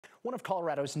One of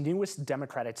Colorado's newest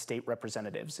Democratic state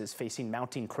representatives is facing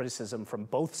mounting criticism from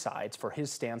both sides for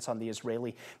his stance on the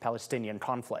Israeli-Palestinian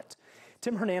conflict.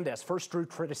 Tim Hernandez first drew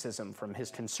criticism from his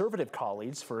conservative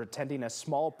colleagues for attending a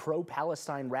small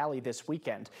pro-Palestine rally this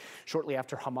weekend, shortly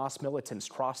after Hamas militants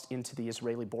crossed into the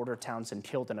Israeli border towns and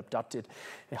killed and abducted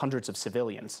hundreds of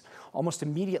civilians. Almost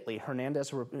immediately,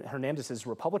 Hernandez's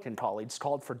Republican colleagues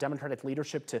called for Democratic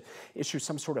leadership to issue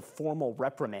some sort of formal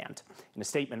reprimand. In a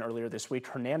statement earlier this week,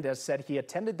 Hernandez said he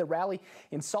attended the rally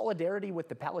in solidarity with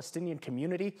the Palestinian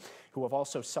community, who have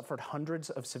also suffered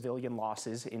hundreds of civilian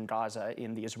losses in Gaza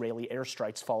in the Israeli airstrikes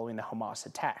following the Hamas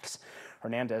attacks.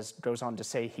 Hernandez goes on to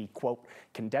say he, quote,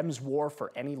 condemns war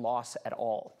for any loss at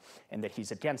all, and that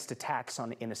he's against attacks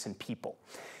on innocent people.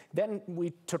 Then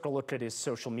we took a look at his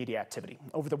social media activity.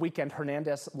 Over the weekend,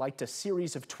 Hernandez liked a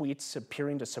series of tweets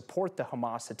appearing to support the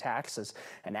Hamas attacks as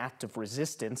an act of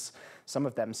resistance. Some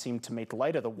of them seemed to make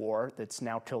light of the war that's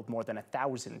now killed more than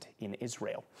 1,000 in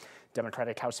Israel.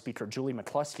 Democratic House Speaker Julie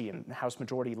McCluskey and House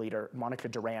Majority Leader Monica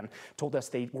Duran told us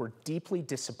they were deeply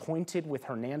disappointed with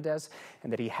Hernandez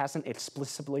and that he hasn't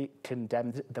explicitly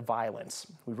condemned the violence.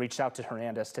 We reached out to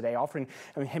Hernandez today, offering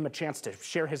him a chance to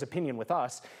share his opinion with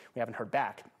us. We haven't heard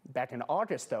back. Back in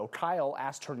August, though, Kyle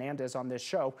asked Hernandez on this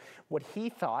show what he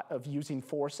thought of using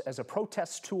force as a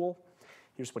protest tool.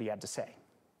 Here's what he had to say.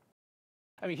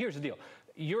 I mean, here's the deal.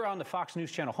 You're on the Fox News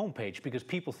Channel homepage because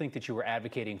people think that you were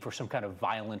advocating for some kind of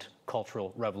violent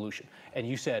cultural revolution. And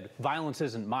you said, violence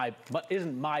isn't my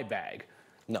bag.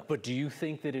 No. But do you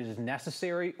think that it is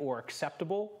necessary or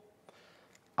acceptable?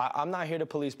 I'm not here to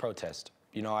police protest.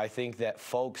 You know, I think that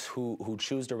folks who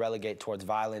choose to relegate towards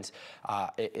violence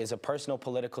is a personal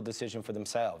political decision for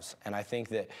themselves. And I think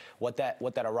that what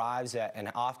that arrives at, and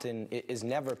often is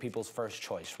never people's first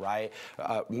choice, right?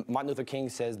 Martin Luther King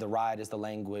says the riot is the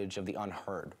language of the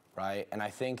unheard. Right? And I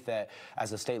think that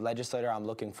as a state legislator, I'm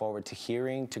looking forward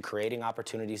to creating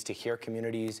opportunities to hear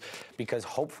communities, because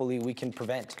hopefully we can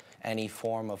prevent any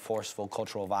form of forceful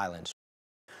cultural violence.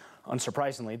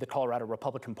 Unsurprisingly, the Colorado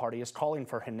Republican Party is calling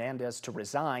for Hernandez to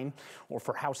resign or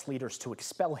for House leaders to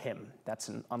expel him. That's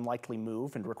an unlikely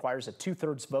move and requires a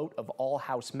 2/3 vote of all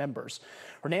House members.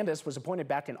 Hernandez was appointed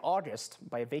back in August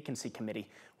by a vacancy committee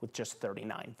with just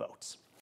 39 votes.